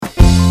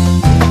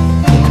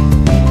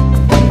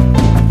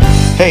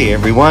Hey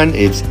everyone,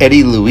 it's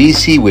Eddie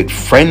Luisi with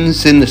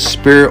Friends in the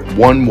Spirit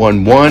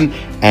 111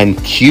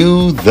 and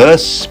Cue the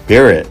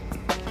Spirit.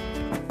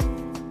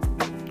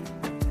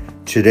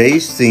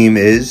 Today's theme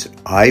is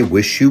I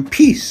Wish You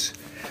Peace.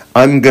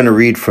 I'm going to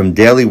read from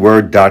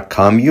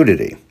dailyword.com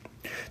Unity.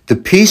 The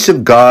peace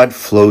of God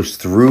flows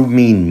through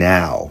me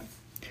now.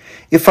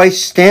 If I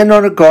stand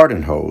on a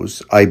garden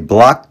hose, I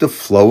block the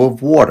flow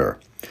of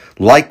water.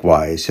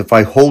 Likewise, if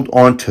I hold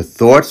on to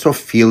thoughts or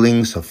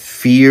feelings of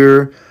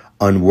fear,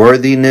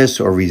 unworthiness,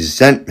 or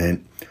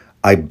resentment,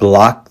 I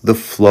block the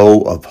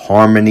flow of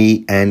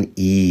harmony and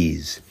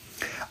ease.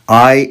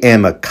 I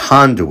am a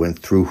conduit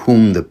through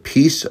whom the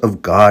peace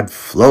of God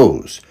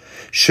flows.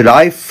 Should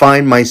I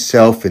find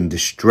myself in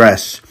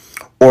distress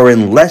or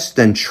in less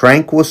than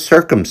tranquil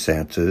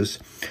circumstances,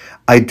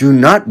 I do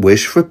not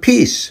wish for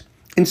peace.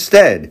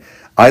 Instead,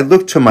 I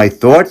look to my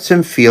thoughts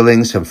and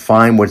feelings and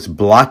find what's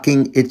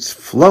blocking its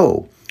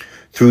flow.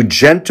 Through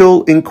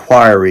gentle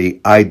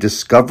inquiry, I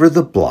discover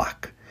the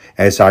block.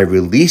 As I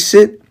release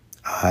it,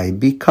 I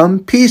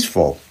become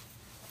peaceful.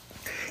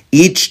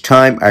 Each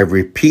time I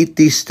repeat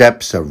these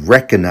steps of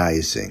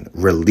recognizing,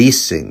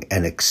 releasing,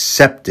 and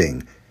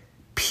accepting,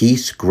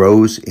 peace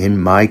grows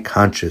in my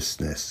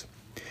consciousness.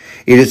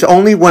 It is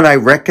only when I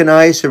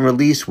recognize and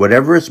release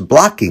whatever is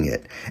blocking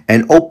it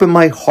and open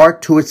my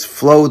heart to its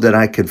flow that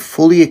I can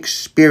fully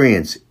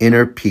experience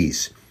inner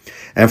peace.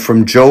 And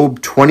from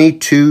Job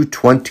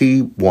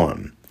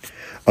 22:21.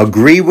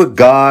 Agree with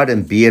God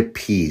and be at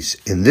peace.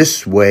 In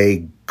this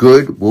way,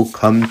 good will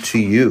come to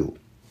you.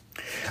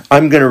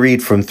 I'm going to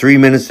read from 3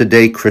 Minutes a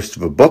Day,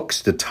 Christopher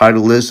Books. The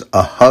title is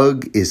A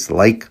Hug is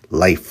Like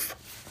Life.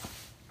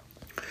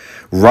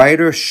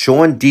 Writer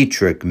Sean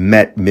Dietrich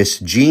met Miss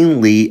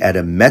Jean Lee at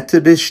a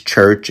Methodist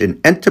church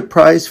in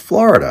Enterprise,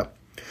 Florida.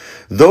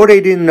 Though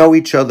they didn't know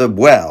each other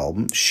well,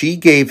 she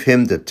gave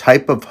him the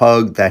type of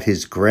hug that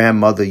his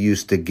grandmother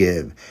used to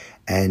give,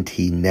 and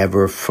he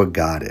never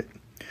forgot it.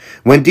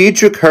 When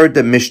Dietrich heard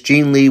that Miss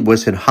Jean Lee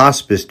was in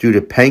hospice due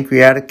to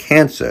pancreatic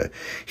cancer,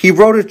 he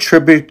wrote a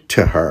tribute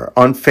to her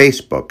on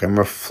Facebook and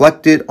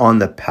reflected on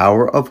the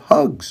power of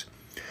hugs.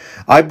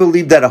 I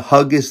believe that a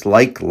hug is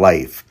like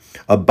life.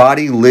 A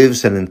body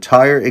lives an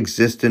entire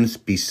existence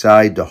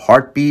beside the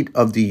heartbeat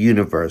of the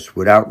universe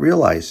without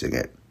realizing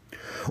it.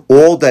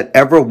 All that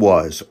ever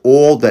was,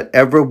 all that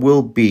ever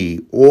will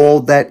be,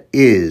 all that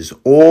is,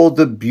 all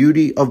the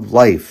beauty of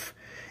life,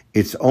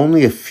 it's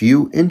only a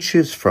few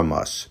inches from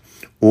us.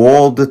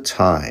 All the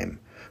time,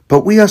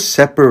 but we are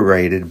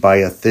separated by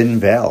a thin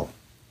veil.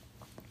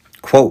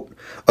 Quote,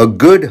 a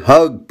good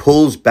hug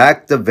pulls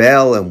back the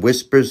veil and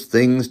whispers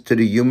things to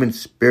the human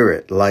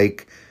spirit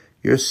like,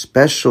 you're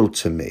special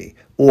to me,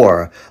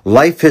 or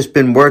life has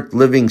been worth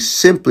living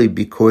simply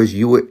because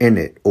you were in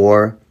it,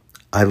 or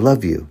I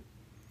love you.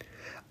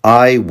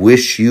 I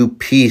wish you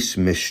peace,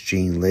 Miss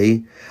Jean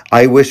Lee.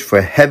 I wish for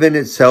heaven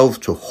itself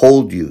to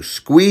hold you,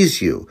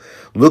 squeeze you,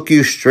 look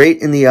you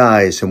straight in the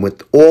eyes, and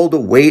with all the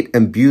weight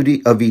and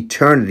beauty of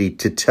eternity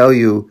to tell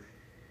you,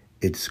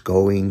 it's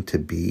going to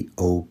be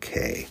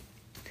okay.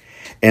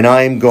 And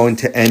I'm going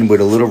to end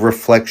with a little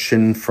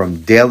reflection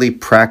from Daily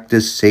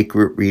Practice,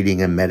 Sacred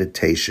Reading, and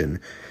Meditation.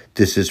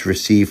 This is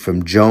received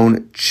from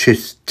Joan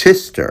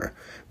Chittister.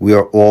 We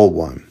are all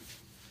one.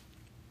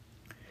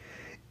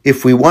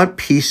 If we want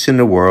peace in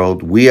the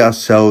world, we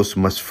ourselves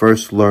must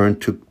first learn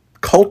to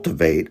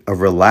cultivate a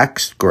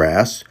relaxed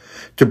grasp,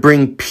 to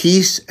bring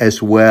peace as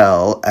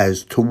well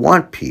as to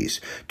want peace,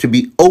 to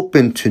be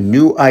open to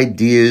new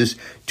ideas,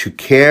 to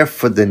care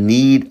for the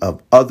need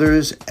of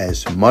others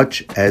as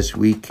much as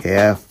we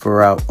care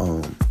for our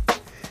own.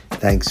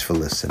 Thanks for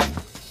listening.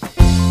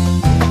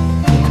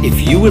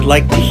 If you would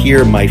like to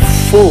hear my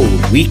full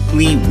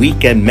weekly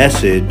weekend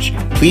message,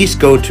 please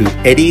go to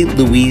Eddie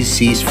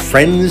Luisi's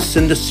Friends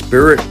in the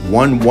Spirit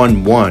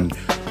 111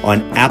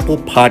 on Apple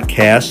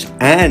Podcasts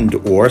and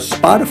or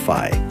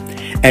Spotify.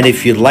 And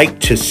if you'd like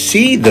to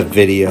see the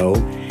video,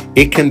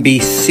 it can be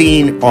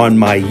seen on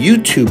my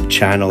YouTube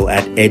channel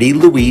at Eddie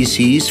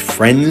Luisi's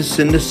Friends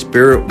in the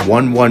Spirit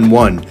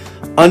 111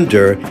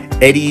 under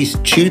Eddie's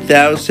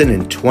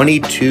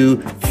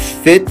 2022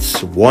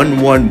 Fits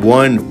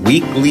 111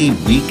 weekly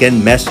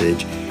weekend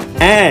message,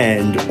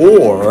 and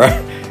or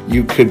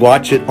you could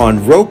watch it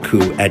on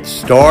Roku at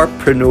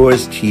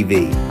Starpreneurs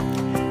TV.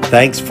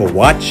 Thanks for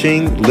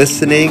watching,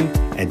 listening,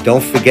 and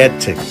don't forget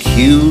to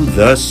cue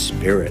the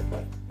spirit.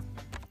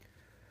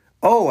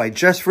 Oh, I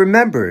just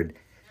remembered.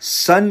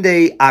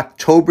 Sunday,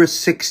 October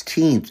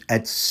 16th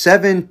at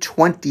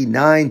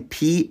 7:29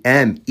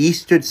 p.m.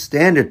 Eastern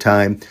Standard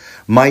Time,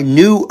 my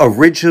new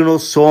original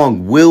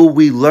song, Will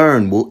We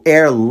Learn, will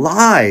air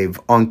live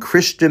on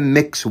Christian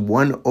Mix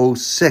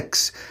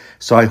 106.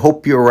 So I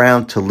hope you're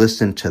around to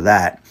listen to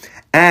that.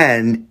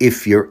 And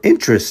if you're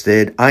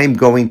interested, I'm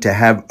going to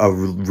have a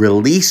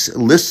release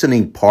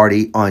listening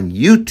party on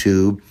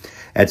YouTube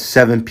at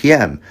 7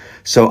 p.m.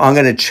 So I'm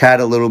going to chat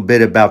a little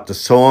bit about the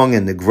song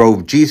and the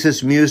Grove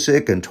Jesus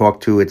music and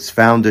talk to its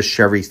founder,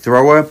 Sherry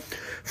Thrower,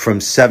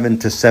 from 7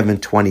 to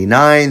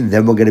 7:29.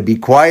 Then we're going to be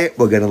quiet.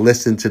 We're going to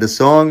listen to the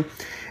song.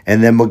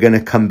 And then we're going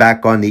to come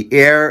back on the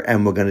air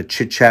and we're going to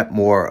chit-chat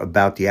more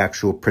about the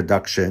actual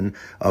production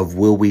of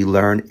Will We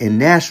Learn in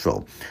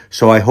Nashville.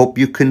 So I hope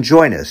you can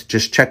join us.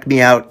 Just check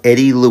me out,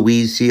 Eddie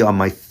Luisi, on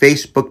my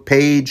Facebook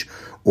page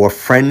or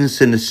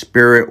Friends in the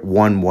Spirit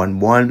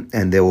 111,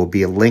 and there will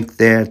be a link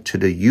there to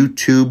the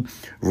YouTube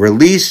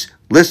release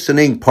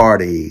listening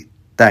party.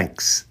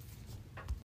 Thanks.